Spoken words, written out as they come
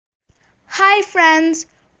Hi friends,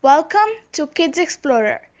 welcome to Kids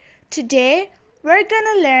Explorer. Today we're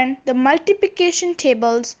gonna learn the multiplication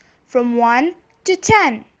tables from 1 to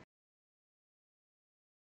 10.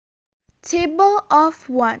 Table of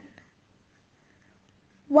 1.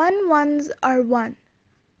 1 ones are 1.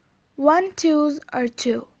 1 twos are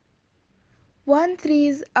 2. 1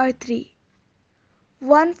 threes are 3.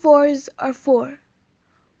 1 fours are 4.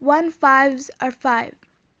 1 fives are 5.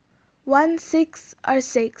 1 six are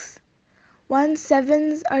 6. 1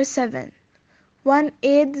 sevens are 7. 1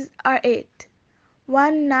 eights are 8.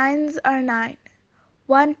 1 nines are 9.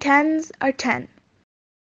 1 tens are 10.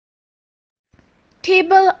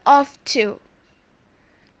 Table of 2.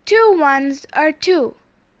 2 ones are 2.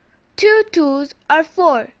 2 twos are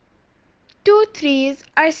 4. 2 threes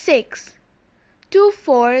are 6. 2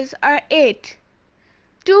 fours are 8.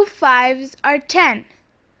 2 fives are 10.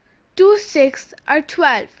 2 sixes are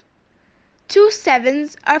 12. 2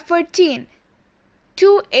 sevens are 14.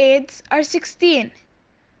 2 eights are 16.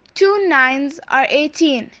 2 nines are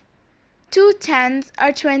 18. 2 tens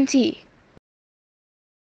are 20.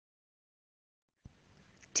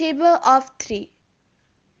 Table of 3.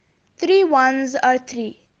 3 ones are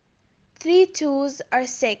 3. 3 twos are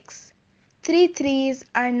 6. 3 threes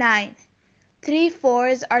are 9. 3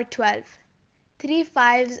 fours are 12. 3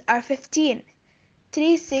 fives are 15.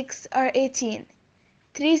 3 sixes are 18.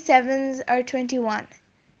 3 sevens are 21.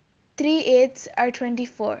 3 eights are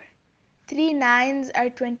 24. 3 nines are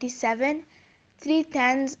 27. 3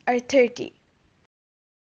 tens are 30.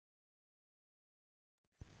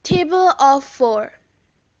 Table of 4.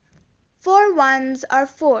 4 ones are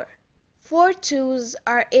 4. 4 twos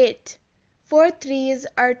are 8. 4 threes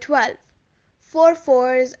are 12. 4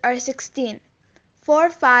 fours are 16. 4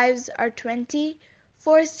 fives are 20.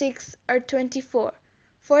 4 sixes are 24.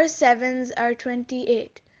 4 sevens are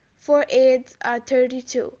 28. 4 eights are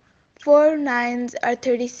 32. 4 nines are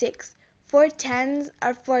 36. 4 tens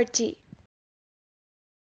are 40.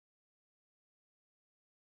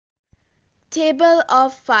 Table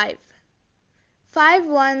of 5. 5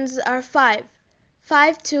 ones are 5.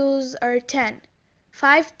 5 twos are 10.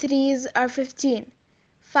 5 threes are 15.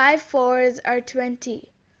 5 fours are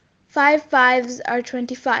 20. 5 fives are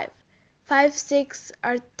 25. 5 sixes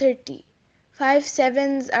are 30. 5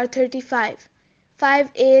 sevens are 35.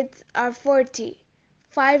 5 eights are 40.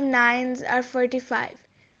 5 nines are 45.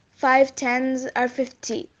 5 tens are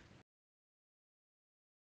 50.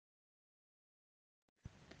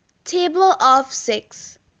 Table of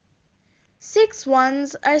 6. 6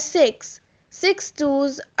 ones are 6. 6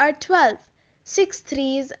 twos are 12. 6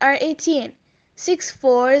 threes are 18. 6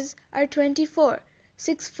 fours are 24.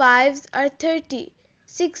 6 fives are 30.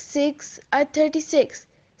 6 sixes are 36.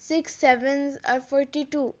 6 sevens are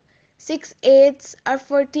 42. 6 eights are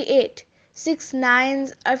 48. 6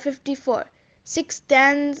 nines are 54. 6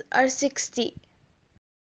 tens are 60.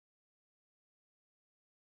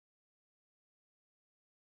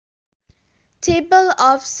 Table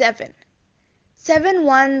of 7. 7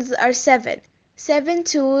 ones are 7. 7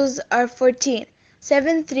 twos are 14.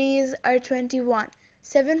 7 threes are 21.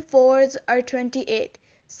 7 fours are 28.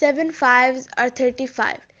 7 fives are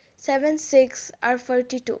 35. 7 sixes are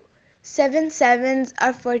 42. 7 sevens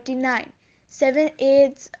are 49. 7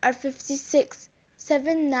 eights are 56.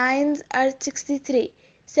 7 nines are 63.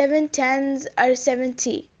 7 tens are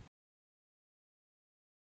 70.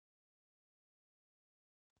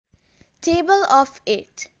 Table of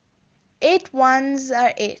 8. 8 ones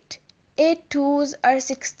are 8. 8 twos are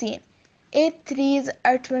 16. 8 threes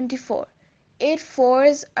are 24. 8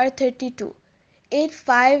 fours are 32. 8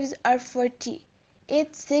 fives are 40.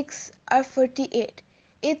 8 sixes are 48.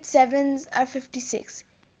 8 sevens are 56.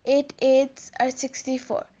 8 eights are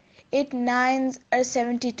 64. 8 nines are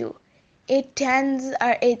 72. 8 tens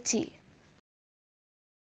are 80.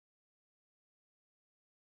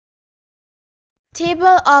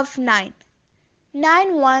 Table of 9.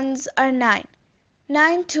 9 ones are 9.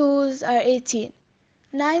 9 twos are 18.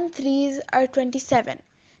 9 threes are 27.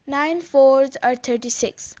 9 fours are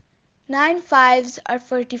 36. 9 fives are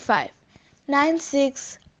 45. 9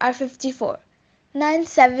 sixes are 54. 9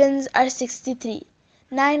 sevens are 63.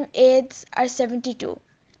 9 eights are 72.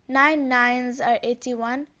 9 nines are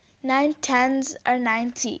 81. 9 tens are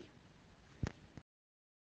 90.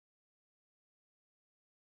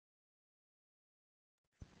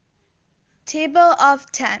 Table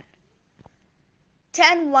of 10.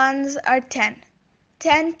 10 ones are 10.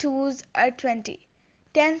 10 twos are 20.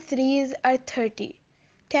 10 threes are 30.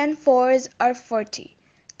 10 fours are 40.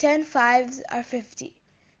 10 fives are 50.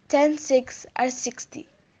 10 sixes are 60.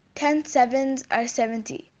 10 sevens are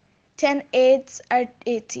 70. 10 eights are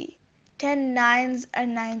 80. 10 nines are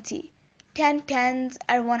 90. 10 tens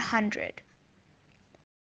are 100.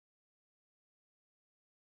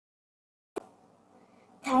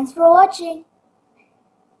 Thanks for watching.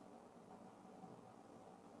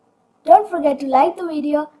 Don't forget to like the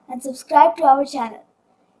video and subscribe to our channel.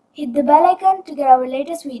 Hit the bell icon to get our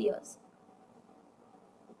latest videos.